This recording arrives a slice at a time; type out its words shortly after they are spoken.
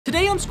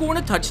Today I'm scoring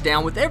a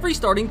touchdown with every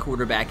starting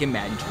quarterback in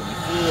Madden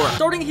 24.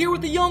 Starting here with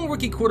the young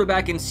rookie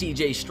quarterback in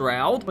CJ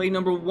Stroud. Play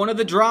number 1 of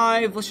the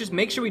drive. Let's just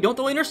make sure we don't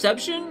throw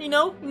interception, you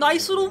know?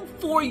 Nice little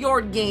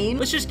 4-yard gain.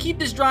 Let's just keep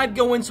this drive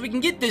going so we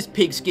can get this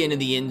pigskin in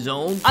the end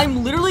zone.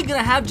 I'm literally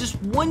gonna have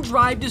just one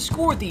drive to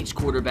score with each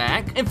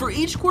quarterback, and for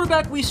each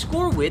quarterback we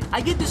score with, I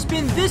get to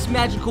spin this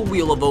magical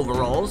wheel of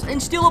overalls and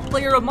steal a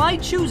player of my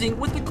choosing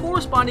with the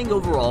corresponding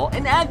overall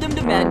and add them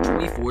to Madden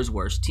 24's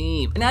worst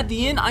team. And at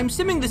the end, I'm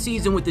simming the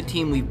season with the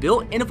team we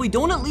built, and if we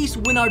don't at least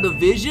win our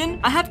division,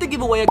 I have to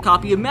give away a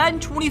copy of Madden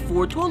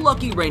 24 to a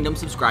lucky random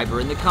subscriber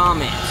in the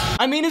comments.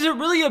 I mean, is it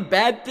really a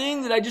bad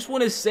thing that I just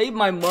want to save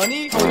my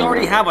money? We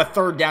already have a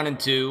 3rd down and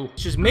 2.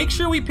 Let's just make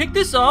sure we pick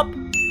this up.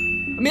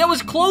 I mean, that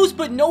was close,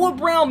 but Noah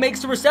Brown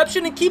makes the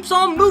reception and keeps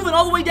on moving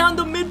all the way down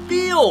to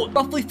midfield.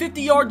 Roughly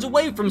 50 yards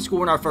away from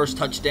scoring our first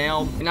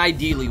touchdown. And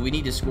ideally, we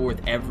need to score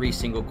with every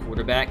single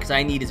quarterback because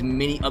I need as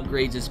many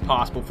upgrades as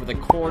possible for the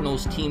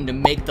Cardinals team to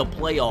make the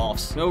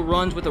playoffs. No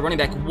runs with the running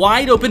back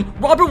wide open.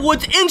 Robert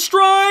Woods in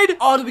stride.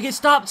 Oh, did we get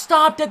stopped?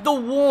 Stopped at the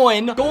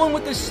 1. Going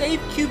with the safe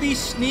QB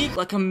sneak.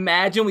 Like,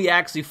 imagine we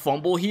actually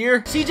fumble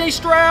here. CJ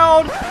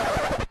Stroud.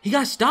 He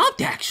got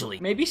stopped, actually.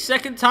 Maybe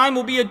second time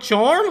will be a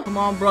charm. Come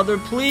on, brother,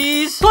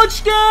 please.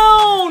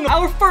 Touchdown!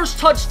 Our first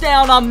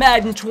touchdown on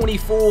Madden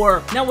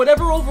 24. Now,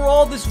 whatever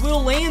overall this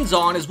wheel lands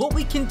on is what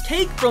we can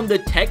take from the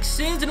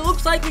Texans, and it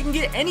looks like we can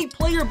get any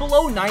player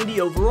below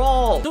 90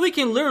 overall. So we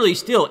can literally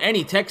steal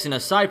any Texan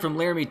aside from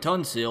Laramie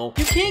Tunsil.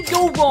 You can't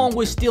go wrong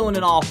with stealing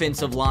an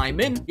offensive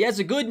lineman. He has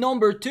a good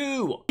number,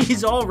 too.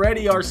 He's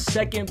already our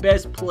 2nd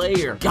best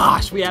player.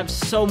 Gosh, we have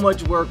so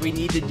much work we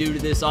need to do to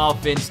this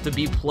offense to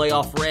be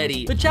playoff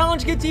ready. The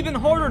challenge gets even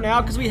harder now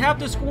because we have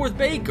to score with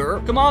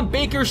Baker. Come on,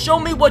 Baker, show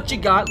me what you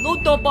got.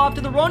 Little dump off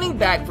to the running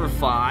back for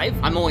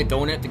 5. I'm only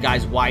throwing it if the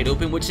guy's wide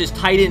open, which his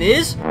tight end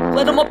is.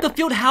 Let him up the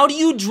field. How do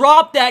you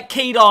drop that,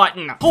 K.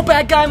 Dotton? Oh,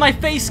 bad guy in my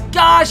face.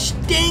 Gosh,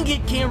 dang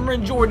it,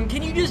 Cameron Jordan.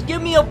 Can you just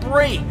give me a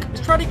break?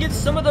 Let's try to get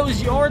some of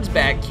those yards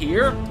back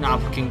here.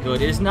 Not looking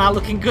good. It's not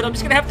looking good. I'm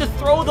just going to have to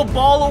throw the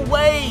ball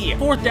away.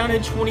 4th down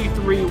and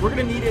 23. We're going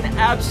to need an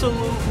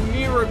absolute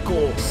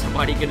miracle.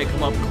 Somebody going to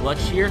come up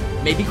clutch here.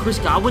 Maybe Chris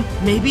Godwin.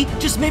 Maybe,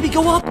 just maybe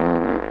go up.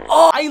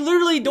 Oh, I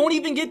literally don't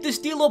even get to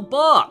steal a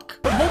buck.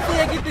 But hopefully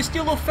I get to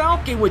steal a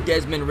Falcon with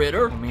Desmond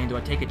Ridder. Oh man, do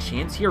I take a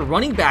chance here?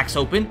 Running back's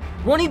open.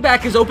 Running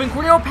back is open.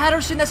 Cordero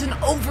Patterson, that's an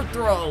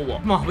overthrow.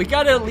 Come on, we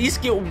gotta at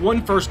least get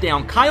 1 first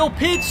down. Kyle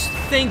Pitts,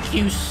 thank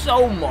you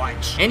so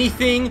much.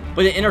 Anything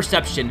but an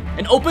interception.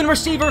 An open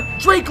receiver,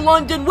 Drake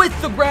London with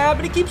the grab,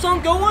 and he keeps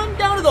on going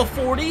down to the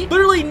 40.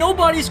 Literally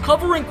nobody's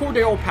covering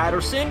Cordero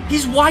Patterson.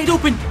 He's wide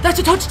open. That's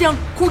a touchdown.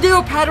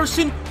 Cordero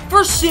Patterson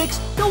for 6.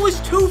 That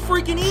was too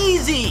freaking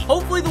easy.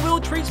 Hopefully the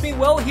wheel treats me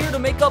well here to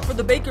make up for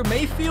the Baker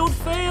Mayfield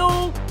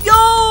fail.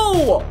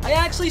 Yo! I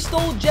actually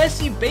stole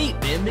Jesse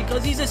Bateman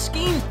because he's a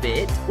scheme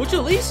fit, which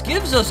at least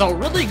gives us a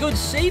really good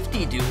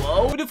safety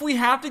duo. But if we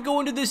have to go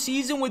into the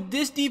season with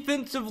this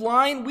defensive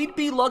line, we'd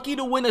be lucky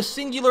to win a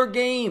singular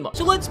game.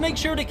 So let's make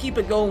sure to keep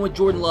it going with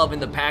Jordan Love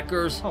and the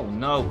Packers. Oh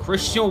no,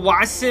 Christian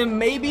Watson,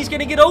 maybe he's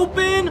gonna get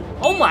open.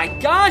 Oh my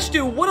gosh,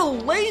 dude, what a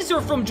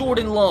laser from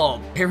Jordan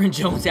Love. Aaron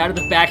Jones out of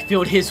the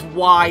backfield, his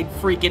wide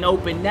freaking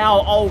open, now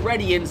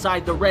already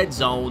inside the red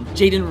zone.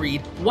 Jaden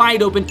Reed,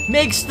 wide open,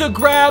 makes the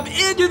grab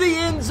into the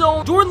end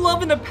zone. Jordan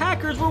Love and the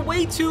Packers were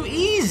way too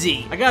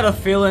easy. I got a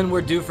feeling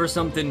we're due for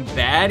something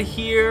bad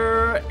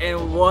here,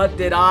 and what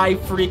did I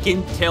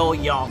freaking tell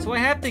y'all? So I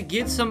have to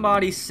get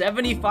somebody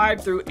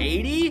 75 through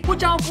 80,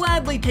 which I'll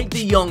gladly take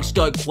the young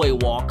stud Quay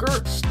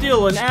Walker.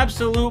 Still an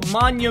absolute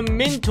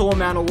monumental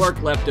amount of work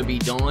left to be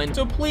done,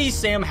 so please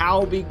Sam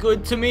Howell be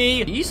good to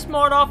me. He's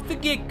smart off the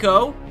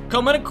get-go.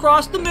 Coming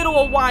across the middle,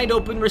 a wide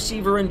open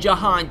receiver in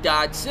Jahan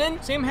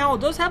Dotson. Sam Howell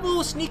does have a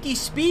little sneaky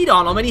speed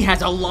on him, and he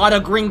has a lot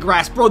of green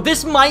grass. Bro,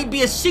 this might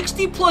be a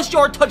 60-plus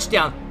yard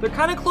touchdown. They're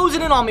kind of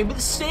closing in on me,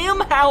 but Sam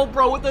Howell,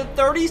 bro, with a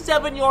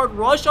 37-yard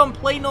rush on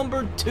play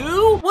number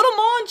 2? What a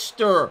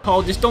monster.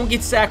 Oh, just don't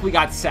get sacked. We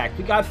got sacked.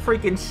 We got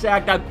freaking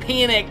sacked. I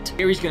panicked.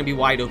 Here he's going to be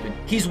wide open.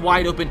 He's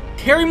wide open.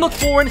 Terry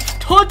McLaurin,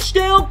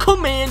 touchdown,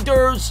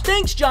 Commanders.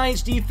 Thanks,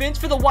 Giants defense,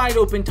 for the wide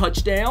open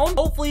touchdown.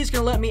 Hopefully he's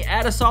going to let me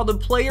add a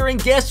solid player,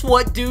 and guess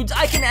what, dudes?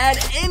 I can add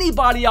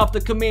anybody off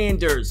the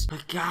Commanders.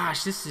 But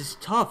gosh, this is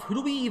tough. Who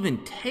do we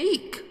even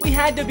take? We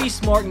had to be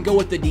smart and go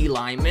with the D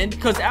lineman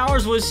because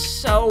ours was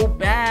so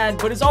bad,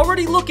 but it's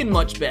already looking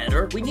much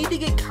better. We need to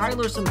get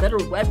Kyler some better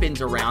weapons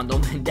around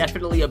him and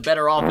definitely a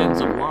better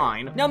offensive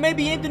line. Now,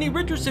 maybe Anthony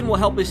Richardson will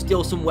help us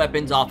steal some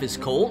weapons off his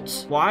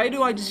Colts. Why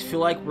do I just feel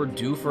like we're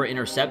due for an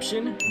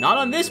interception? Not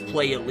on this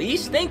play, at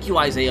least. Thank you,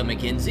 Isaiah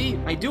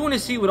McKenzie. I do want to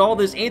see what all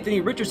this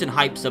Anthony Richardson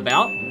hype's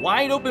about.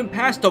 Wide open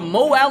pass to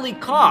Mo Alley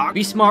Cox.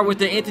 Be smart with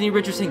the Anthony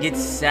Richardson, gets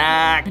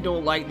sacked. I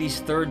don't like these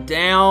 3rd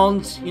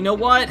downs. You know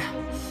what?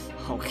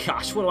 Oh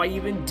gosh, what do I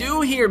even do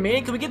here,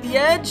 man? Can we get the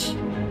edge?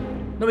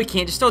 No, we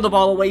can't. Just throw the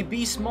ball away.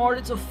 Be smart.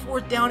 It's a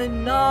 4th down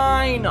and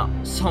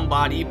 9.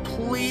 Somebody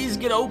please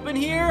get open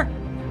here.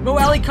 Mo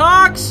Alley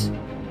Cox.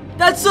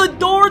 That's a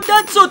dart.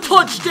 That's a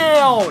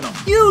touchdown.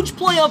 Huge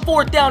play on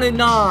 4th down and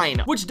 9,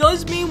 which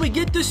does mean we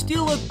get to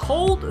steal a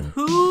Colt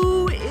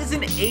who is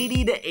an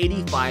 80 to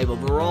 85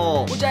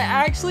 overall, which I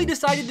actually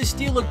decided to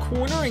steal a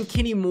corner in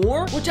Kenny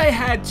Moore, which I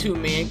had to,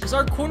 man, because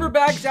our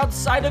cornerbacks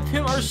outside of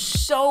him are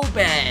so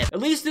bad.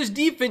 At least this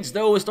defense,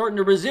 though, is starting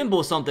to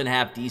resemble something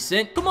half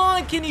decent. Come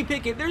on, Kenny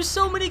Pickett. There's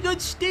so many good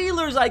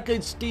Steelers I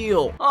could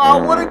steal.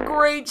 Oh, what a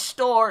great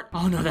start.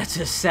 Oh, no, that's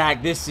a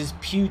sack. This is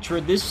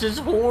putrid. This is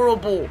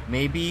horrible.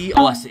 Maybe.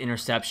 Oh, that's an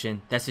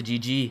interception. That's a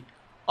GG.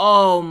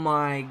 Oh,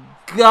 my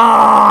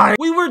God.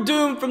 We were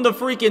doomed from the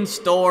freaking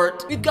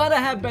start. We've got to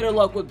have better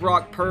luck with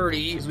Brock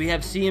Purdy, because we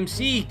have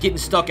CMC getting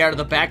stuck out of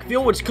the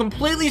backfield, which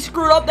completely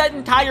screwed up that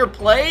entire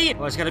play.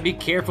 Well, I just got to be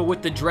careful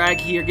with the drag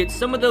here. Get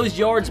some of those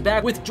yards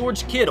back with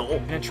George Kittle.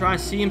 Gonna try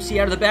CMC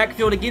out of the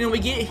backfield again, and we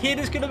get hit.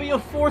 It's gonna be a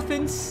 4th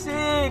and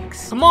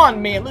 6. Come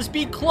on, man. Let's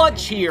be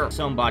clutch here.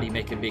 Somebody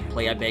make a big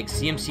play, I beg.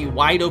 CMC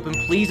wide open,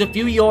 please. A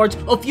few yards.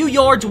 A few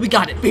yards. We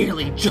got it.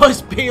 Barely.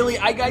 Just barely.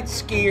 I got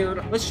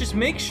scared. Let's just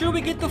make sure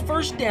we get the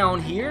first down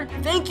here.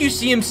 Thank you,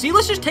 CMC.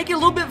 Let's just take it a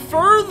little bit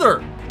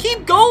further.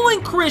 Keep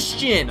going,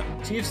 Christian.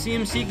 See if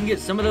CMC can get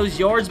some of those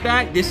yards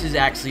back. This is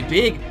actually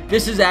big.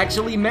 This is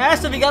actually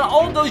massive. He got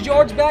all of those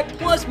yards back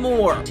plus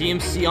more.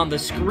 CMC on the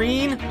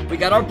screen. We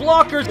got our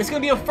blockers. It's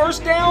going to be a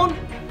first down.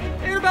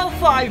 And about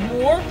 5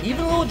 more.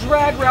 Even a little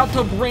drag route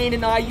to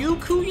Brandon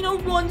Ayuk, who, you know,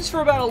 runs for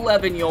about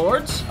 11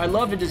 yards. I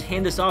love to just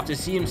hand this off to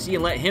CMC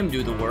and let him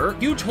do the work.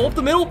 Huge hole up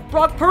the middle.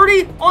 Brock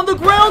Purdy on the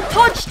ground.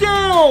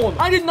 Touchdown!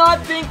 I did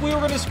not think we were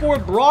going to score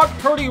Brock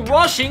Purdy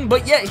rushing,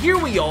 but yet here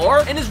we are.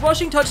 And his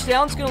rushing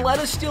touchdown is going to let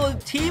us steal a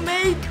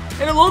teammate.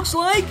 And it looks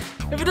like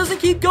if it doesn't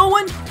keep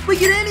going, we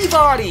get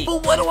anybody.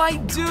 But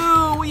what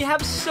do? We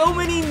have so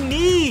many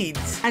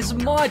needs. As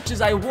much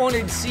as I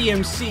wanted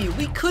CMC,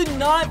 we could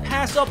not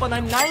pass up on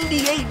a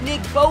 98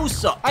 Nick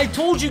Bosa. I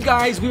told you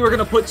guys we were going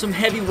to put some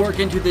heavy work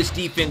into this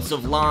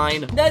defensive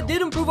line. That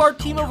did improve our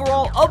team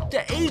overall up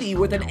to 80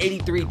 with an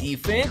 83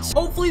 defense.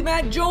 Hopefully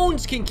Matt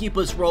Jones can keep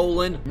us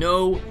rolling.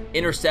 No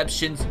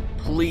interceptions,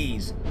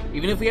 please.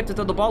 Even if we have to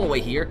throw the ball away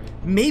here.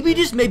 Maybe,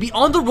 just maybe,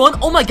 on the run.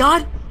 Oh my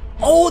God.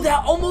 Oh,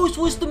 that almost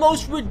was the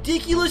most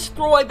ridiculous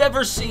throw I've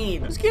ever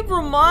seen. Let's give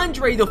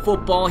Ramondre the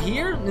football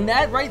here. And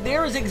that right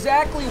there is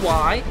exactly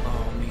why.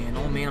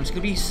 Oh man, I'm just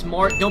gonna be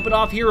smart. Dump it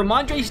off here.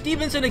 Ramondre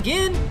Stevenson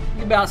again.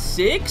 About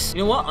 6.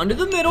 You know what? Under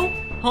the middle.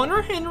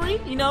 Hunter Henry.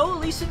 You know,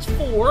 at least it's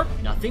 4.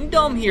 Nothing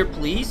dumb here,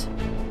 please.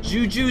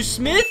 Juju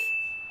Smith.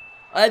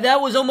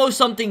 That was almost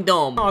something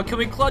dumb. Oh, can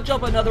we clutch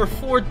up another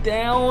 4th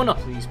down?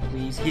 Please,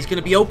 please. He's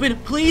gonna be open.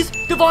 Please.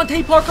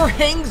 Devontae Parker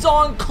hangs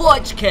on.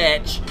 Clutch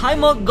catch. Ty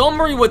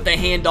Montgomery with the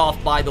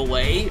handoff, by the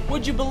way.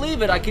 Would you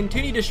believe it? I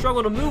continue to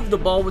struggle to move the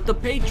ball with the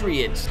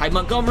Patriots. Ty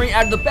Montgomery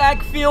out of the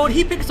backfield.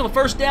 He picks up a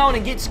 1st down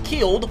and gets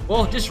killed.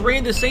 Well, just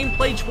ran the same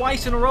play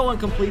twice in a row on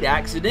complete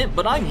accident,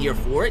 but I'm here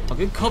for it.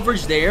 Good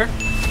coverage there.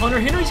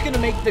 Hunter Henry's gonna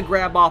make the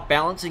grab off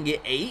balance and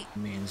get 8.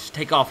 Man, let's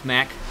take off,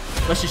 Mac.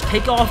 Let's just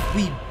take off.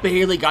 We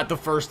barely got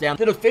the 1st down.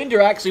 The defender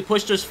actually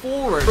pushed us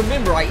forward.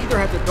 Remember, I either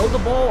have to throw the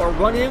ball or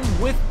run in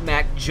with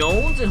Mac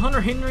Jones, and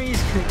Hunter Henry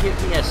is going to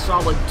give me a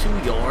solid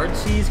 2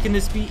 yards. Can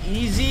this be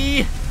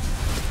easy?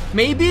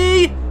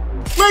 Maybe?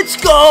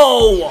 Let's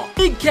go!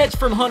 Big catch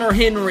from Hunter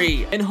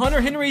Henry. And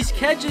Hunter Henry's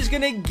catch is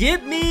gonna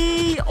get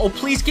me. Oh,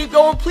 please keep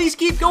going. Please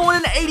keep going.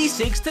 An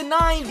 86 to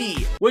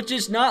 90. Which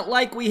is not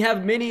like we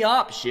have many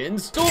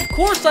options. So, of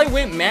course, I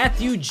went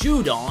Matthew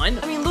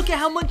Judon. I mean, look at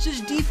how much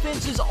this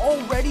defense is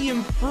already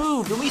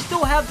improved. And we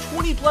still have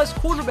 20-plus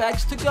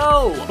quarterbacks to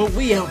go. But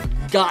we have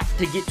got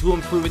to get to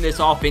improving this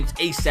offense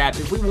ASAP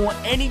if we want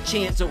any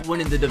chance at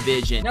winning the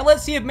division. Now,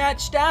 let's see if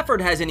Matt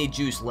Stafford has any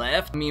juice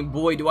left. I mean,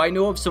 boy, do I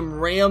know of some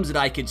Rams that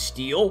I could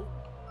steal.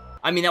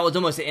 I mean, that was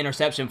almost an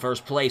interception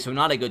first play, so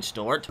not a good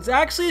start. Let's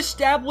actually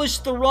establish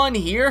the run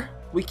here.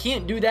 We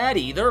can't do that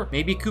either.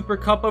 Maybe Cooper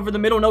Kupp over the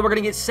middle. No, we're going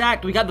to get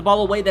sacked. We got the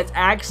ball away. That's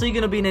actually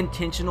going to be an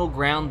intentional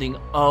grounding.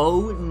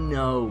 Oh,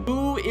 no.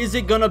 Who is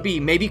it going to be?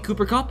 Maybe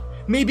Cooper Kupp?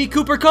 Maybe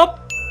Cooper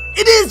Kupp?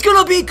 It is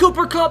gonna be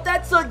Cooper Kupp.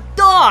 That's a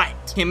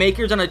dot. Cam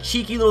Akers on a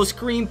cheeky little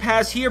screen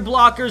pass here.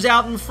 Blockers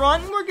out in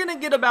front. We're gonna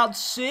get about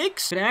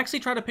 6. Can I actually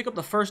try to pick up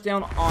the 1st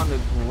down on the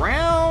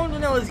ground? You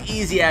know, as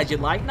easy as you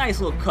like. Nice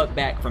little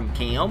cutback from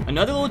Cam.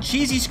 Another little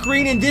cheesy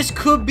screen, and this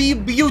could be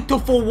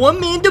beautiful. One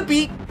man to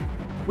beat.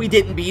 We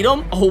didn't beat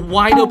him. Oh,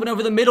 wide open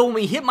over the middle, and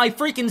we hit my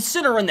freaking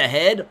center in the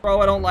head. Bro,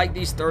 I don't like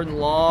these 3rd and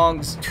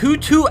longs.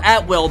 Tutu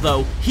Atwell,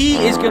 though. He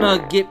is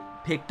gonna get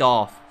picked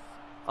off.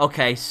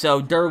 Okay,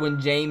 so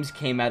Derwin James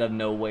came out of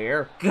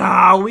nowhere.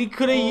 God, we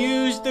could have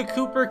used the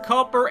Cooper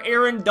Kupp or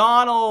Aaron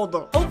Donald.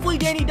 Hopefully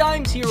Danny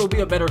Dimes here will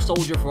be a better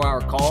soldier for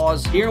our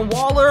cause. Darren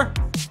Waller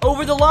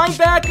over the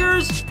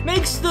linebackers,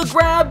 makes the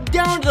grab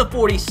down to the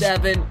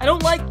 47. I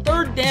don't like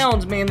 3rd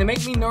downs, man. They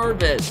make me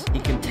nervous. He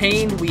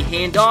contained. We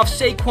hand off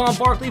Saquon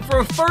Barkley for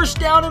a 1st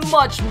down and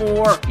much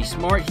more. Be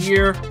smart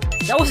here.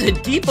 That was a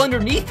deep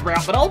underneath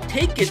route, but I'll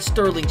take it,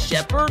 Sterling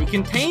Shepard. We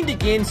contained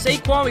again.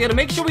 Saquon, we got to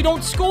make sure we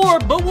don't score,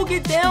 but we'll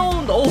get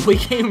down. Oh, we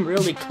came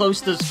really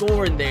close to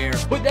scoring there.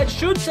 But that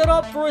should set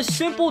up for a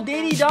simple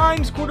Danny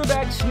Dimes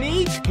quarterback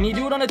sneak. Can you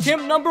do it on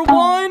attempt number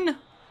 1?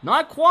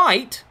 Not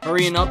quite.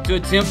 Hurrying up to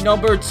attempt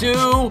number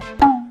 2.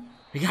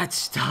 We got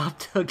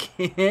stopped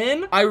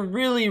again. I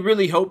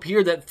really hope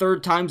here that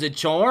third time's a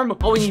charm.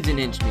 All we need is an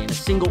inch, man. A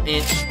single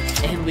inch.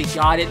 And we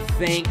got it,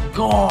 thank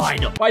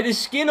God. By the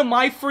skin of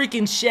my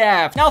freaking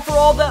shaft. Now, for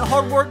all that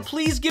hard work,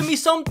 please give me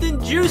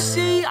something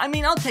juicy. I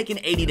mean, I'll take an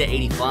 80 to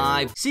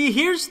 85. See,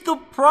 here's the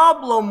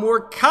problem.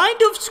 We're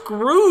kind of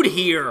screwed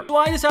here. So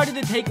I decided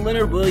to take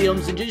Leonard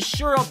Williams and just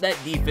shore up that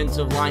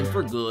defensive line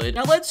for good.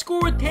 Now, let's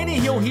score with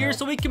Tannehill here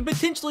so we can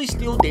potentially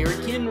steal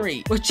Derrick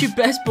Henry. But you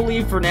best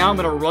believe for now I'm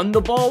going to run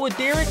the ball with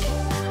Derrick.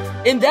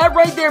 And that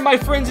right there, my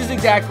friends, is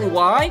exactly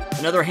why.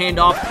 Another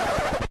handoff.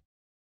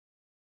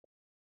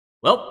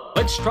 Well,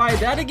 let's try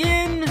that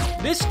again.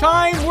 This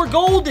time, we're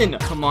golden.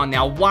 Come on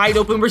now, wide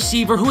open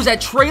receiver. Who's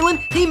that, Traylon?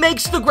 He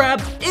makes the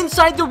grab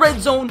inside the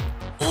red zone.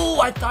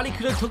 Oh, I thought he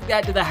could have took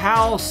that to the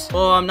house.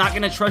 Oh, I'm not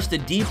going to trust the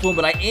deep one,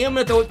 but I am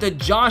going to throw it to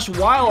Josh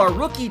Weil, our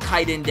rookie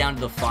tight end, down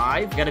to the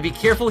 5. Got to be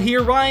careful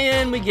here,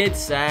 Ryan. We get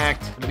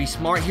sacked. Got to be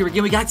smart here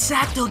again. We got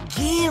sacked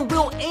again.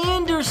 Will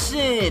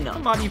Anderson.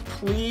 Somebody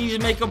please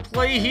make a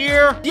play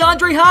here.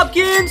 DeAndre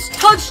Hopkins,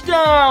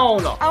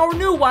 touchdown. Our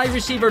new wide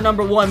receiver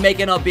number 1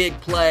 making a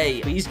big play.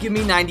 Please give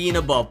me 90 and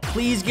above.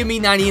 Please give me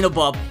 90 and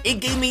above.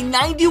 It gave me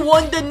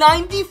 91 to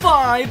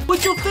 95,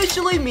 which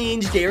officially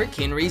means Derrick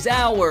Henry's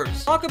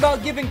ours. Talk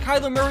about giving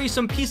Kyler Murray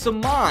some peace of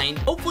mind.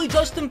 Hopefully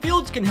Justin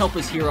Fields can help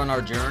us here on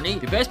our journey.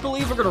 You best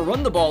believe we're going to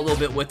run the ball a little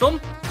bit with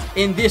him.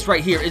 And this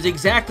right here is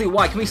exactly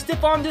why. Can we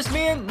stiff arm this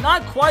man?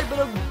 Not quite, but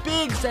a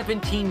big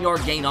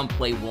 17-yard gain on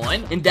play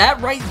 1. And that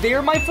right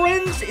there, my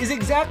friends, is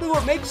exactly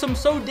what makes him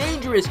so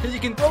dangerous, because he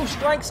can throw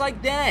strikes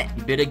like that.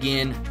 He bit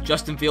again.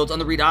 Justin Fields on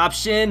the read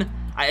option.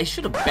 I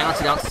should have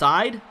bounced it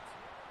outside.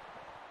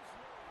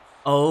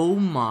 Oh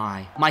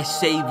my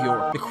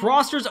savior. The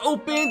crosser's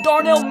open.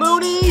 Darnell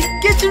Mooney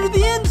gets into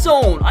the end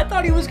zone. I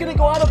thought he was going to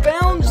go out of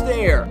bounds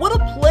there. What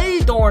a play,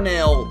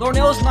 Darnell.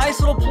 Darnell's nice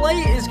little play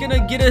is going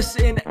to get us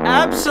an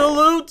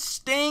absolute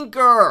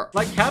stinker.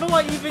 Like, how do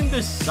I even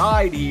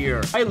decide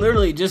here? I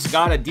literally just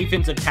got a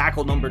defensive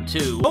tackle number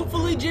 2.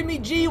 Hopefully Jimmy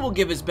G will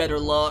give us better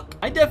luck.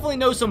 I definitely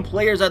know some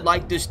players I'd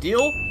like to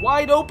steal.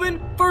 Wide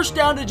open. First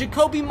down to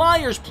Jacoby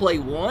Myers, play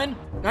 1.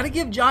 Gotta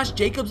give Josh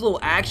Jacobs a little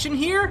action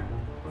here.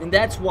 And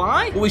that's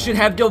why we should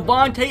have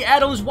Devontae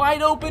Adams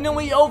wide open and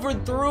we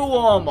overthrew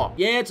him.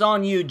 Yeah, it's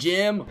on you,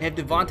 Jim. We have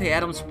Devontae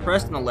Adams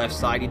pressed on the left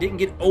side. He didn't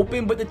get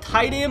open, but the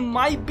tight end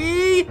might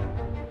be.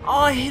 Oh,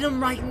 I hit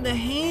him right in the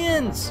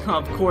hands.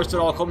 Of course,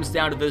 it all comes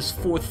down to this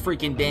 4th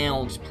freaking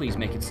down. Just please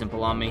make it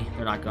simple on me.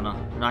 They're not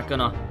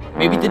gonna.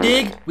 Maybe the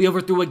dig. We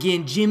overthrew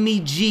again. Jimmy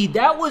G.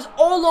 That was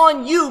all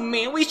on you,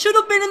 man. We should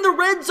have been in the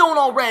red zone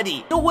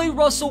already. No way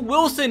Russell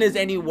Wilson is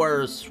any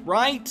worse,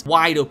 right?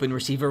 Wide open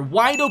receiver.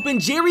 Wide open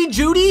Jerry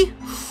Jeudy.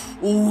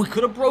 Ooh, we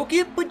could have broke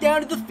it, but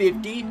down to the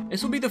 50.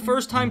 This will be the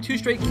first time 2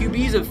 straight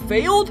QBs have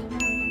failed.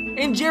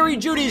 And Jerry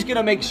Jeudy's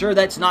gonna make sure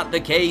that's not the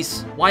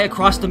case. Why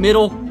across the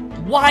middle?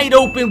 Wide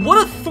open. What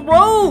a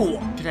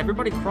throw. Should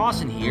everybody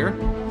cross in here?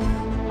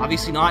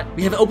 Obviously not.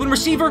 We have an open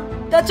receiver.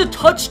 That's a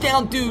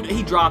touchdown, dude.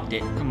 He dropped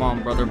it. Come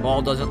on, brother.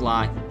 Ball doesn't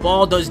lie.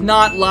 Ball does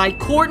not lie.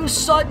 Courtland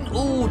Sutton.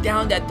 Ooh,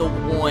 down at the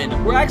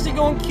 1. We're actually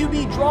going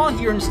QB draw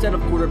here instead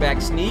of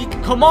quarterback sneak.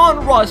 Come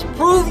on, Russ.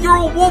 Prove you're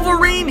a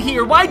Wolverine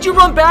here. Why'd you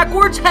run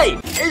backwards? Hey,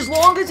 as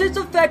long as it's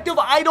effective,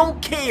 I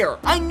don't care.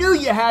 I knew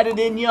you had it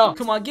in you.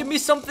 Come on, give me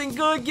something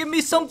good. Give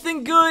me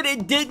something good.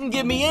 It didn't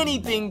give me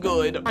anything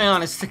good. I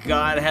honest to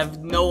God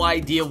have no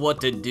idea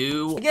what to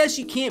do. I guess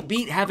you can't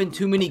beat having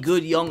too many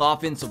good young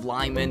offensive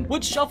linemen,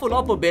 which shuffled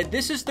up a bit.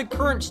 This is the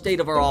current state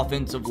of our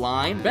offensive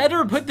line.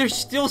 Better, but there's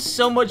still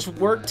so much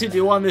work to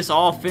do on this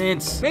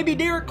offense. Maybe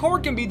Derek Carr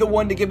can be the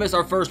one to give us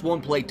our first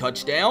 1-play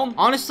touchdown.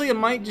 Honestly, I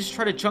might just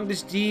try to chunk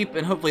this deep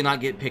and hopefully not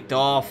get picked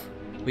off.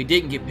 We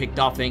didn't get picked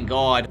off, thank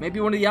God. Maybe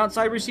one of the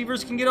outside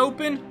receivers can get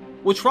open.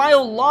 We'll try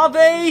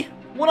Olave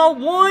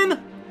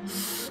one-on-one.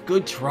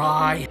 Good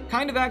try.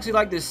 Kind of actually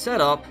like this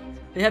setup.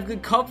 They have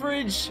good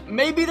coverage.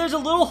 Maybe there's a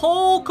little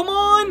hole. Come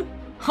on.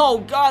 Oh,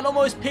 God,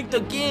 almost picked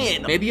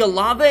again. Maybe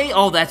Olave?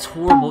 Oh, that's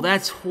horrible.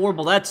 That's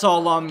horrible. That's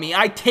all on me.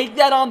 I take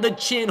that on the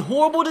chin.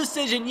 Horrible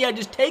decision. Yeah,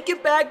 just take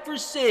it back for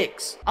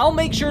 6. I'll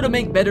make sure to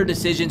make better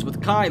decisions with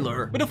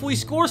Kyler. But if we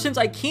score, since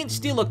I can't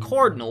steal a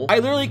Cardinal, I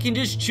literally can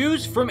just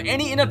choose from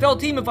any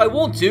NFL team if I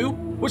want to.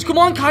 Which, come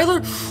on,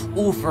 Kyler.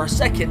 Oh, for a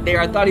second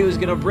there, I thought he was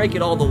going to break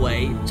it all the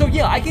way. So,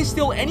 yeah, I can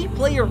steal any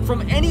player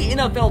from any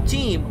NFL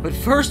team. But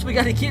first, we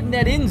got to get in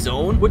that end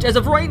zone, which as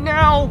of right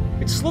now,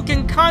 it's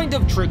looking kind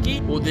of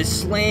tricky. Oh,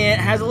 this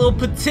slant has a little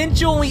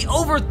potential. We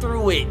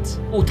overthrew it.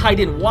 Oh, tight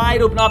end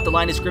wide open off the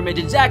line of scrimmage,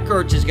 and Zach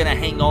Ertz is going to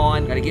hang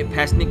on. Got to get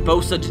past Nick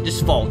Bosa to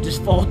just fall.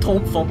 Just fall,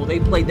 don't fumble. They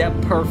played that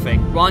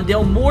perfect.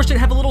 Rondale Moore should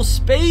have a little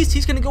space.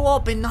 He's going to go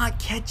up and not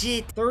catch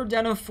it. 3rd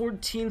down and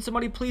 14.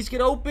 Somebody please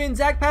get open.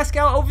 Zach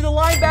Pascal over the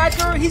line.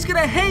 linebacker. He's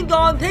gonna hang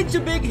on, takes a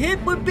big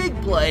hit, but big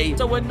play.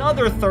 So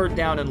another 3rd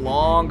down and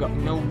long.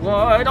 You know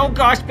what? Oh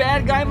gosh,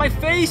 bad guy in my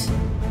face.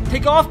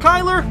 Take off,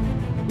 Kyler.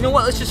 You know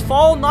what? Let's just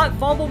fall, not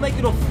fumble, make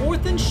it a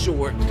 4th and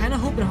short. Kind of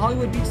hoping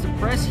Hollywood beats the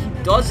press. He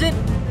doesn't.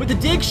 But the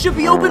dig should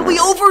be open. We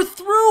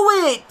overthrew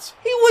it.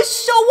 He was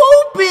so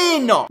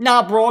open.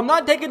 Nah, bro, I'm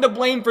not taking the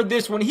blame for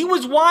this one. He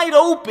was wide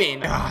open.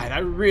 God, I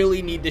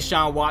really need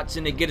Deshaun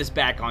Watson to get us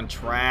back on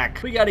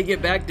track. We got to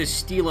get back to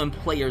stealing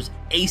players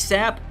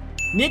ASAP.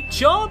 Nick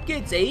Chubb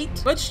gets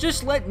 8. Let's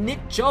just let Nick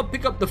Chubb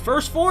pick up the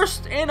first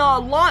force and a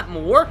lot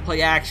more.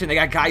 Play action. They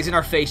got guys in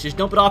our faces.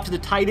 Dump it off to the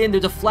tight end.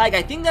 There's a flag.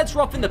 I think that's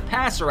roughing the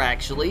passer,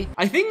 actually.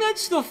 I think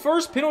that's the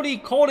first penalty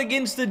called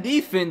against the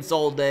defense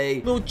all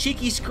day. Little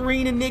cheeky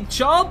screen, and Nick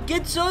Chubb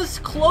gets us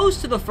close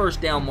to the 1st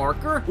down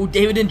marker. Ooh,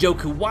 David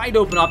Njoku wide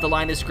open off the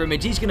line of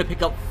scrimmage. He's going to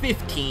pick up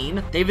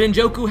 15. David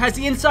Njoku has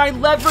the inside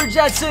leverage.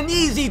 That's an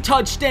easy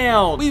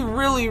touchdown. We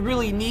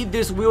really need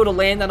this wheel to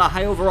land on a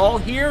high overall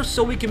here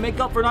so we can make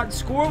up for not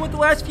scoring with the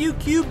last few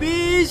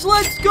QBs.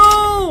 Let's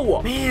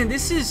go! Man,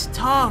 this is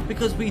tough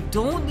because we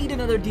don't need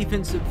another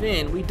defensive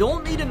end. We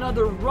don't need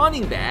another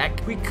running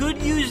back. We could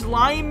use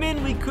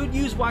lineman. We could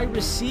use wide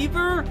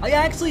receiver. I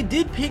actually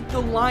did pick the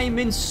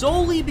lineman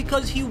solely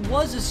because he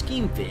was a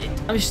scheme fit.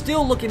 I'm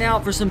still looking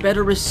out for some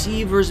better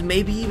receivers,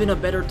 maybe even a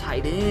better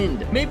tight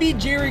end. Maybe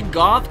Jared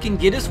Goff can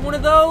get us one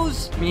of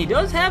those. I mean, he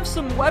does have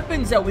some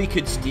weapons that we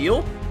could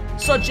steal,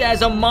 such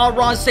as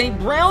Amon-Ra St.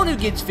 Brown, who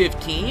gets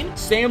 15.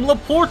 Sam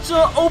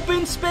Laporta,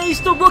 open space.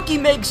 The rookie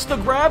makes the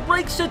grab,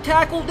 breaks the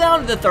tackle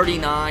down to the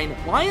 39.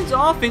 Lions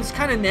offense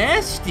kind of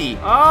nasty.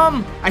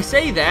 I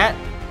say that.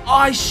 Oh,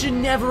 I should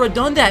never have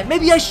done that.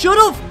 Maybe I should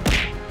have.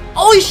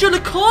 Oh, he should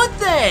have caught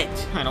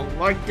that. I don't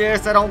like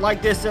this. I don't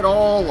like this at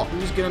all.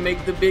 Who's going to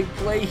make the big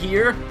play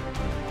here?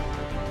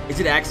 Is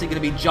it actually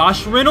going to be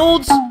Josh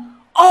Reynolds?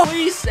 Oh,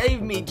 please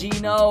save me,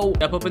 Gino.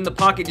 Step up in the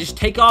pocket. Just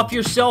take off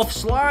yourself.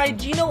 Slide.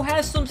 Gino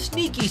has some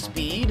sneaky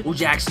speed. Oh,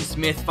 Jackson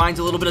Smith finds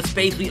a little bit of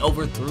space. We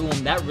overthrew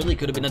him. That really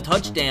could have been a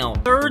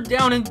touchdown. 3rd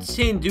down and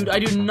 10, dude. I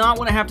do not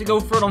want to have to go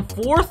for it on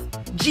 4th.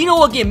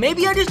 Gino again.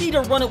 Maybe I just need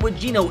to run it with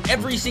Gino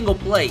every single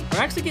play. We're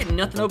actually getting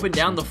nothing open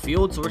down the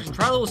field, so we're going to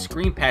try a little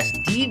screen pass.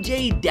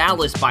 DJ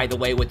Dallas, by the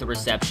way, with the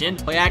reception.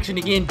 Play action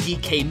again.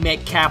 DK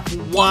Metcalf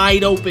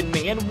wide open,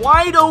 man.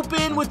 Wide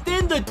open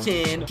within the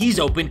 10. He's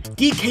open.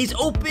 DK's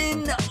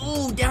open.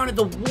 Ooh, down at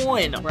the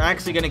 1. We're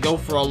actually going to go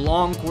for a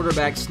long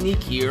quarterback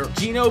sneak here.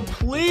 Gino,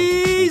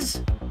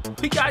 please.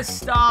 We got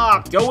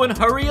stopped. Go and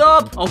hurry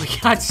up. Oh, we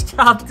got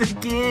stopped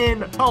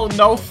again. Oh,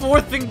 no.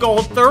 4th and goal.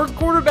 3rd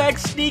quarterback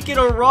sneak in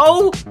a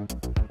row.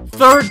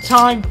 3rd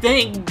time,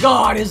 thank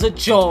God, is a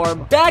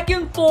charm. Back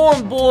in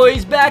form,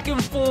 boys. Back in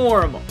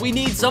form. We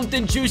need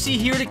something juicy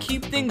here to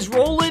keep things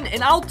rolling,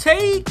 and I'll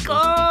take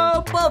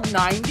above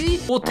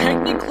 90. Well,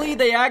 technically,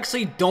 they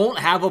actually don't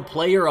have a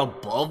player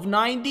above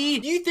 90.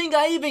 Do you think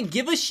I even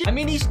give a shit? I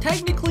mean, he's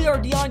technically our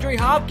DeAndre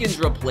Hopkins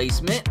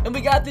replacement, and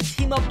we got the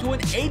team up to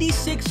an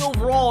 86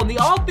 overall, and the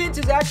offense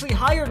is actually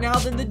higher now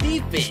than the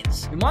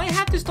defense. We might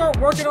have to start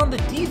working on the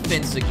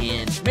defense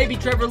again. Maybe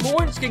Trevor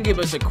Lawrence can give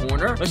us a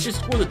corner. Let's just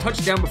score the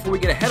touchdown before we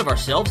get ahead of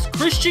ourselves.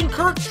 Christian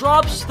Kirk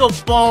drops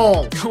the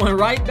ball. Going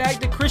right back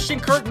to Christian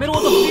Kirk, middle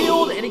of the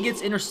field, and it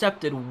gets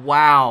intercepted.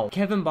 Wow.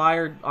 Kevin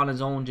Byard on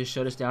his own just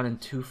shut us down in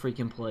 2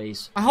 freaking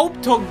plays. I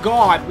hope to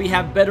God we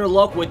have better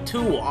luck with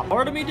Tua.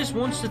 Part of me just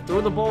wants to throw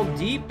the ball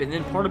deep, and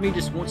then part of me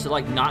just wants to,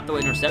 like, not throw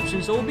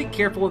interceptions, so we'll be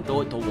careful and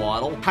throw it to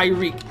Waddle.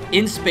 Tyreek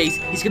in space.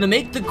 He's gonna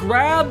make the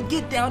grab,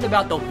 get down to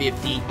about the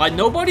 50. But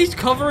nobody's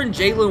covering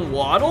Jalen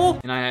Waddle,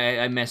 and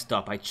I messed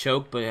up. I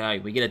choked,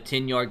 but we get a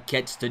 10-yard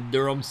catch to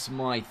Durham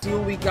Smythe. See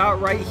what we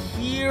got right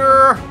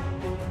here.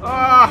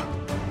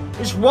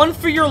 Just run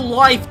for your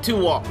life,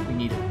 Tua. We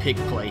need a pick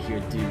play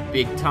here, dude.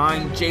 Big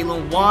time.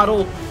 Jalen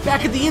Waddle.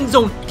 Back at the end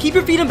zone. Keep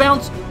your feet in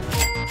bounds.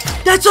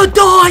 That's a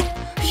dot.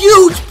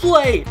 Huge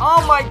play.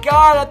 Oh my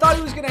God. I thought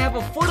he was going to have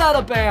a foot out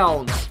of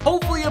bounds.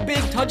 Hopefully a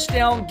big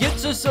touchdown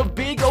gets us a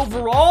big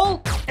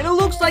overall. And it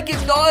looks like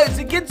it does.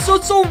 It gets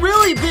us a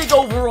really big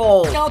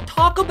overall. Now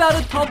talk about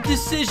a tough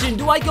decision.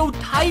 Do I go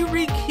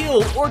Tyreek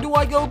Hill or do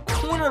I go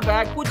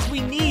cornerback, which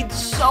we need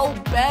so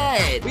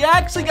bad? We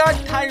actually got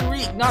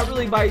Tyreek, not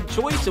really by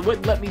choice. It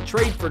wouldn't let me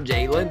trade for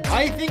Jalen.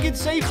 I think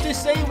it's safe to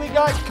say we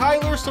got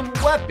Kyler some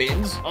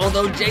weapons.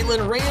 Although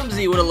Jalen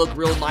Ramsey would have looked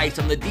real nice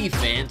on the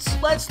defense.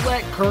 Let's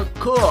let Kirk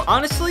cook.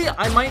 Honestly,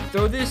 I might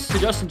throw this to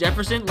Justin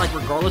Jefferson, like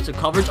regardless of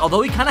coverage.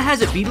 Although he kind of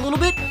has it beat a little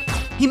bit.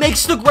 He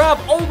makes the grab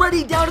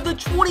already down to the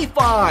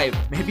 25.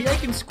 Maybe I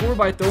can score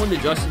by throwing to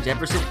Justin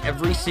Jefferson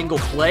every single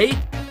play.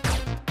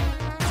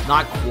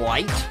 Not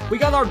quite. We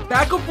got our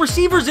backup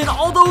receivers in,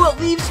 although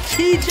it leaves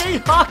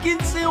TJ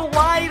Hawkinson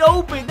wide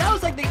open. That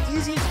was like the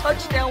easiest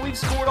touchdown we've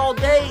scored all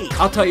day.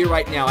 I'll tell you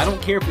right now, I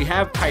don't care if we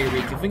have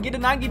Tyreek. If we get a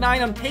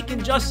 99, I'm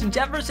taking Justin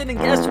Jefferson, and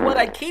guess what?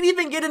 I can't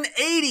even get an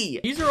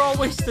 80. These are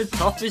always the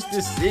toughest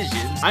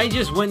decisions. I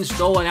just went and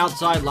stole an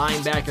outside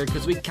linebacker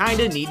because we kind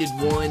of needed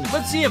one.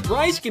 Let's see if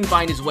Bryce can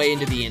find his way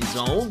into the end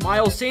zone.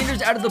 Miles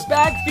Sanders out of the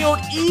backfield.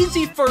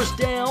 Easy 1st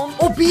down.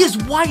 Oh, B is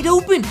wide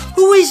open.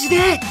 Who is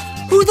that?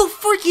 Who the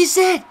frick is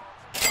that?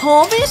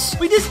 Thomas?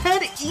 We just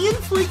had Ian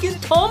freaking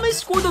Thomas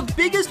score the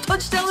biggest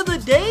touchdown of the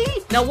day?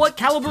 Now what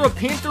caliber of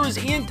Panther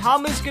is Ian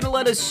Thomas gonna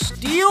let us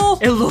steal?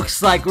 It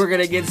looks like we're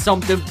gonna get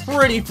something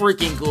pretty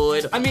freaking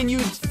good. I mean,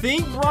 you'd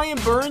think Brian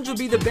Burns would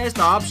be the best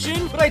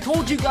option, but I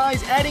told you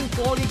guys adding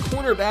quality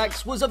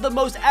cornerbacks was of the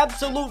most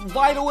absolute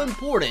vital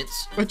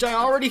importance, which I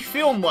already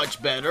feel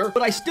much better,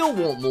 but I still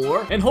want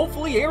more, and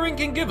hopefully Aaron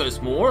can give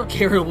us more.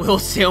 Garrett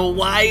Wilson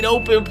wide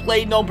open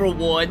play number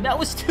 1. That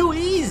was too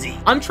easy.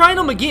 I'm trying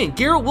them again.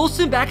 Garrett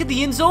Wilson back at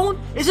the end zone?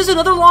 Is this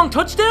another long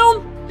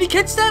touchdown? Did he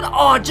catch that?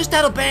 Oh, just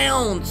out of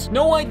bounds.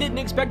 No, I didn't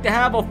expect to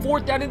have a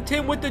 4th down and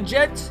 10 with the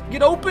Jets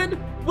get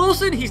open.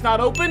 Wilson, he's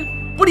not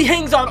open, but he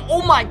hangs on.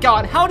 Oh my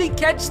God, how'd he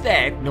catch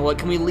that? You know what,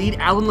 can we lead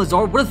Alan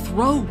Lazard? What a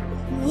throw.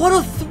 What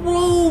a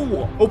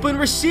throw! Open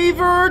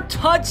receiver,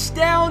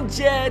 touchdown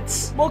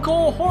Jets.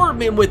 McCole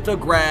Hardman with the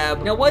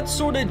grab. Now what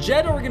sort of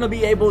jet are we going to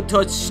be able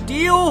to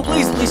steal?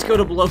 Please at least go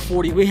to below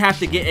 40. We have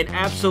to get an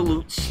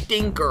absolute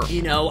stinker.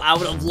 You know, I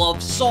would have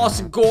loved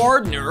Sauce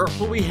Gardner,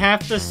 but we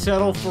have to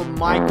settle for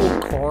Michael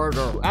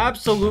Carter.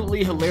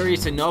 Absolutely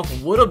hilarious enough.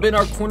 Would have been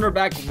our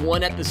cornerback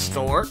 1 at the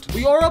start.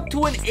 We are up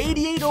to an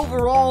 88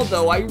 overall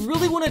though. I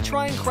really want to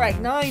try and crack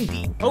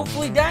 90.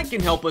 Hopefully that can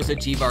help us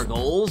achieve our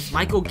goals.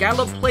 Michael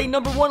Gallup play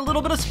number 1,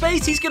 little bit of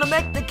space. He's gonna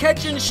make the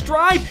catch in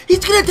stride. He's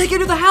gonna take it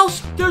to the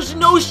house. There's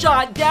no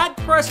shot. Dak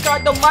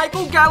Prescott to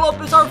Michael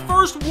Gallup is our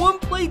first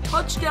 1-play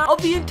touchdown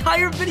of the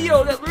entire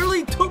video. That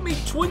literally took me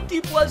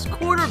 20 plus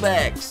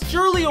quarterbacks.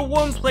 Surely a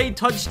 1-play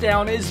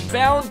touchdown is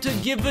bound to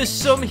give us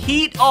some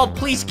heat. Oh,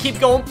 please keep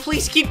going.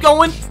 Please keep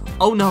going.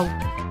 Oh no.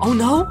 Oh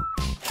no.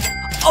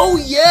 Oh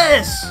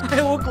yes!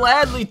 I will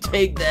gladly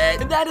take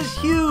that. And that is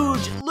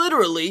huge.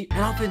 Literally,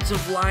 that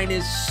offensive line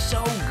is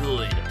so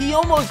good. He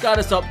almost got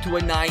us up to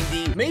a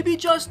 90. Maybe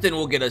Justin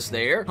will get us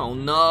there. Oh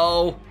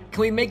no. Can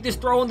we make this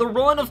throw on the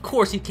run? Of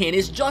course he can.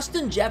 It's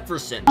Justin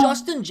Jefferson.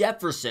 Justin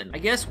Jefferson. I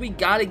guess we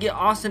gotta get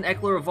Austin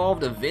Eckler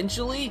involved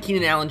eventually.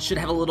 Keenan Allen should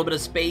have a little bit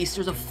of space.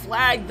 There's a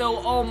flag though.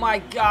 Oh my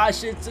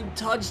gosh, it's a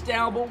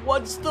touchdown, but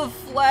what's the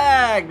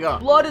flag?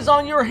 Blood is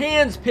on your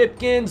hands,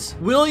 Pipkins.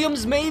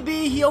 Williams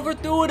maybe? He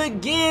overthrew it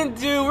again,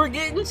 dude. We're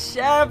getting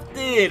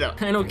shafted.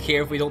 I don't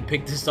care if we don't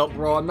pick this up,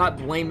 bro. I'm not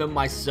blaming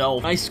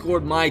myself. I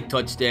scored my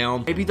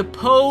touchdown. Maybe the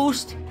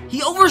post.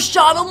 He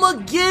overshot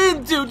him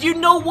again, dude. You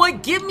know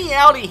what? Get me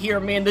out of here,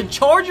 man. The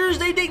Chargers,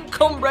 they didn't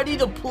come ready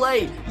to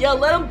play. Yeah,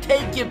 let them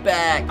take it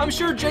back. I'm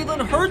sure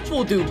Jalen Hurts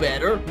will do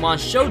better. Come on,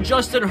 show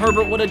Justin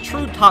Herbert what a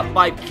true top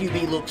 5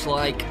 QB looks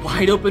like.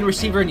 Wide open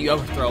receiver and you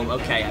overthrow him.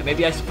 Okay,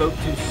 maybe I spoke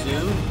too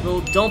soon.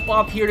 Little dump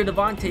off here to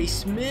Devontae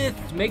Smith.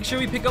 Make sure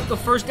we pick up the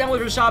first down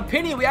with Rashad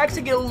Penny. We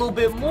actually get a little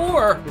bit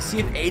more. Let's see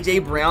if A.J.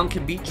 Brown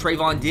can beat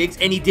Trayvon Diggs.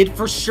 And he did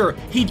for sure.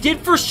 He did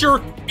for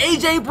sure.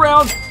 A.J.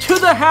 Brown to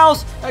the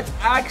house. That's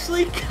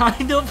actually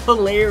kind of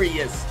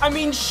hilarious. I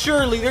mean,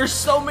 surely there's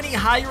so many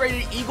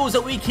high-rated Eagles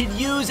that we could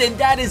use, and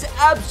that is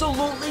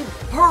absolutely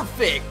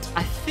perfect.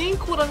 I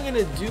think what I'm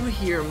gonna do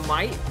here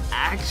might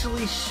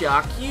actually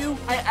shock you.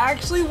 I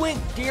actually went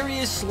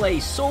Darius Slay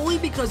solely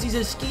because he's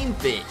a scheme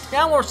fit.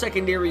 Now our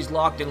secondary's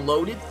locked and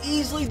loaded.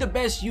 Easily the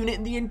best unit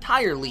in the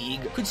entire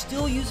league. Could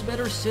still use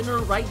better center,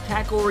 right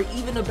tackle, or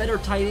even a better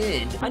tight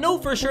end. I know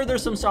for sure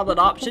there's some solid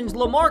options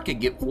Lamar could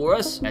get for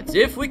us. That's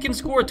if we can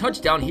score a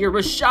touchdown here.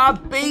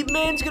 Rashad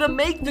Bateman's gonna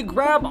make the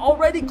grab,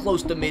 already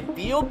close to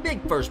midfield.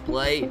 Big first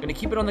play. Gonna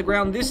keep it on the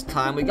ground this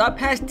time. We got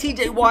past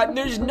TJ Watt and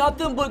there's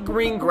nothing but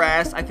green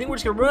grass. I think we're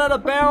just gonna run out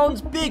of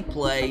bounds. Big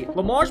play.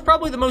 Lamar's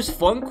probably the most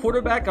fun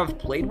quarterback I've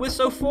played with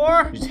so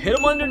far. Just hit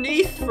him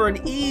underneath for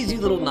an easy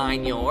little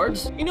 9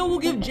 yards. You know, we'll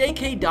give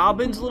J.K.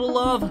 Dobbins a little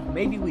love.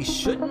 Maybe we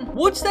shouldn't.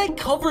 What's that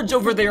coverage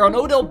over there on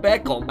Odell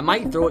Beckham? I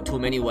might throw it to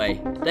him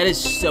anyway. That is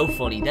so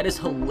funny. That is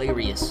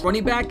hilarious.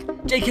 Running back,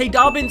 J.K.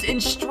 Dobbins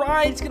in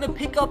stride's gonna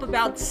pick up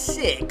about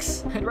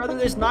 6. I'd rather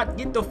this not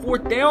get the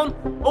 4th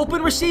down.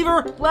 Open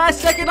receiver,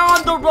 last second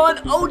on the run.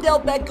 Odell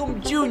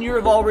Beckham Jr.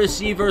 of all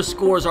receivers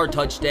scores our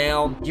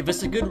touchdown. Give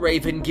us a good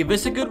Raven. Give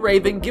us a good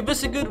Raven. Give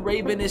us a good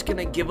Raven is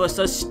gonna give us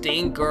a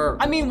stinker.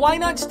 I mean, why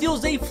not steal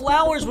Zay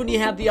Flowers when you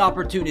have the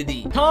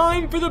opportunity?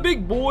 Time for the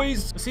big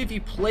boys. Let's see if he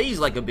plays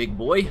like a big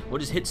boy. We'll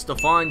just hit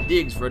Stephon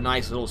Diggs for a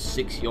nice little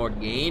 6-yard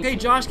gain. Hey,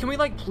 Josh, can we,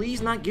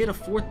 please not get a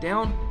 4th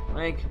down?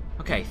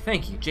 Okay,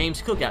 thank you.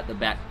 James Cook out the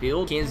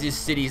backfield. Kansas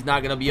City's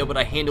not gonna be able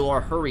to handle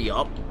our hurry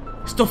up.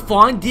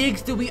 Stephon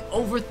Diggs, did we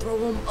overthrow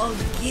him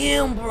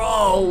again,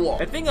 bro?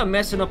 I think I'm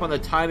messing up on the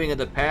timing of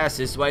the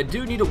passes, so I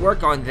do need to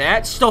work on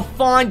that.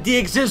 Stephon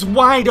Diggs is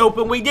wide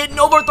open. We didn't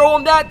overthrow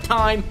him that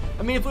time.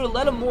 I mean, if we would have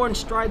let him more in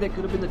stride, that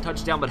could have been the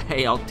touchdown, but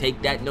hey, I'll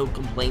take that. No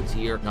complaints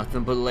here.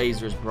 Nothing but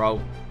lasers, bro.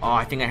 Oh,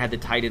 I think I had the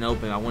tight end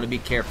open. I want to be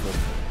careful.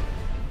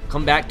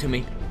 Come back to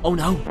me. Oh,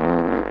 no.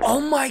 Oh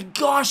my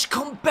gosh,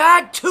 come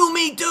back to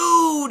me,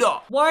 dude!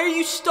 Why are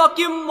you stuck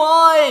in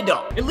mud?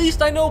 At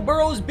least I know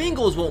Burrow's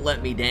Bengals won't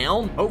let me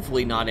down.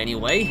 Hopefully not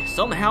anyway.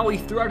 Somehow he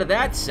threw out of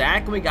that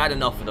sack and we got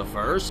enough for the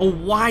first. Oh,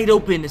 wide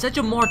open. Is that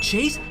Jamar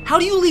Chase? How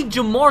do you leave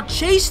Jamar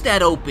Chase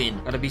that open?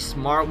 Gotta be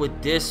smart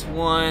with this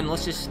one.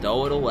 Let's just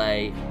stow it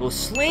away. Those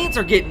slants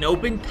are getting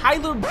open.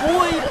 Tyler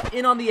Boyd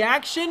in on the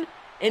action.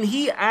 And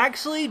he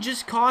actually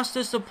just cost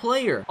us a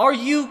player. Are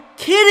you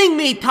kidding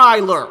me,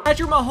 Tyler?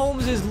 Patrick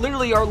Mahomes is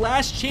literally our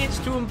last chance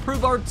to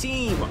improve our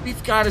team.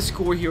 We've got to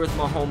score here with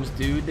Mahomes,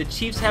 dude. The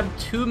Chiefs have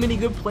too many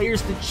good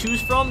players to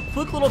choose from.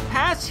 Quick little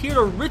pass here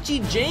to Richie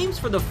James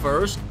for the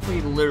first.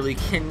 We literally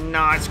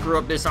cannot screw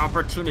up this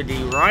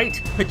opportunity, right?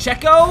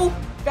 Pacheco?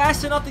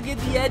 Fast enough to get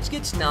the edge,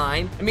 gets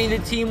 9. I mean, the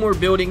team we're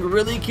building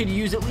really could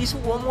use at least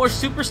one more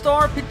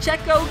superstar.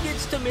 Pacheco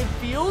gets to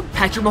midfield.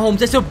 Patrick Mahomes,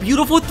 that's a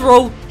beautiful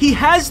throw. He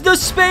has the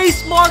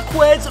space.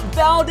 Marquez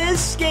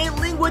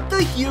Valdez-Scantling with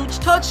the huge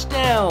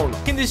touchdown.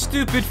 Can this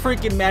stupid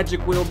freaking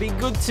magic wheel be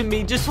good to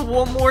me just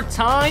one more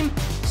time?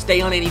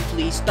 Stay on 80,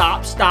 please.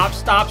 Stop, stop,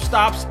 stop,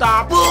 stop,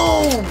 stop.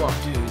 Boom!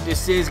 Dude,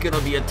 this is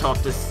gonna be a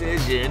tough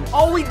decision.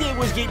 All we did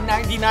was get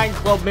 99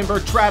 club member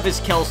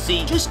Travis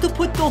Kelce just to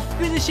put the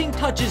finishing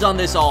touches on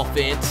this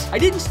offense. I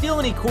didn't steal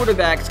any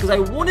quarterbacks because I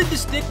wanted to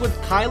stick with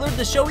Kyler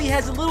to show he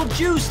has a little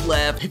juice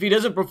left. If he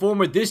doesn't perform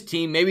with this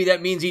team, maybe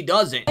that means he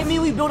doesn't. I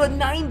mean, we built a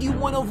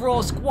 91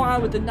 overall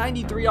squad with a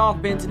 93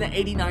 offense and an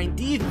 89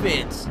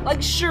 defense.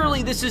 Like,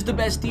 surely this is the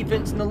best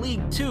defense in the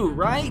league too,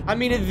 right? I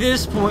mean, at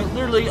this point,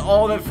 literally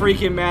all that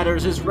freaking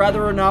matters is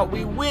whether or not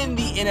we win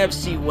the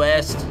NFC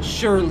West.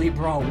 Surely,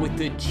 bro, with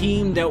the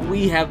team that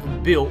we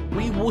have built,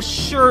 we will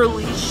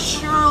surely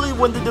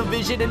win the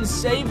division and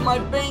save my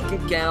bank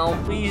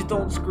account. Please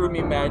don't screw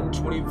me, Madden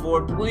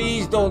 24.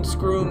 Please don't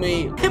screw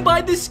me. And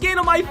by the skin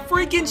of my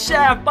freaking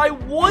shaft, by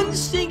one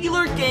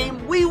singular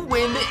game, we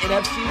win the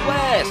NFC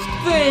West.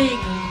 Thank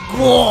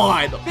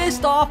God.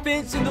 Best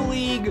offense in the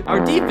league. Our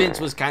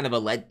defense was kind of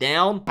a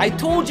letdown. I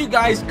told you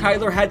guys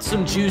Kyler had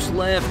some juice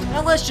left.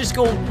 Now let's just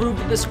go and prove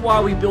that the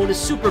squad we built is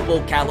Super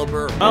Bowl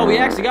caliber. Oh, we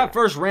actually got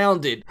first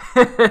rounded.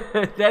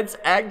 That's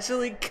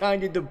actually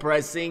kind of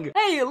depressing.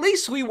 Hey, at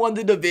least we won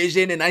the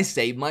division and I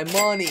saved my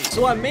money.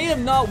 So I may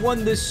have not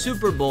won the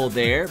Super Bowl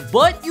there,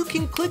 but you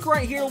can click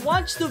right here to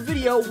watch the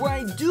video where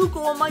I do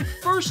go on my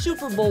first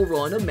Super Bowl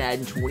run of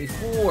Madden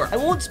 24. I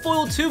won't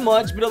spoil too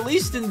much, but at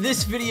least in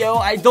this video,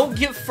 I don't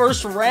get first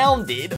rounded.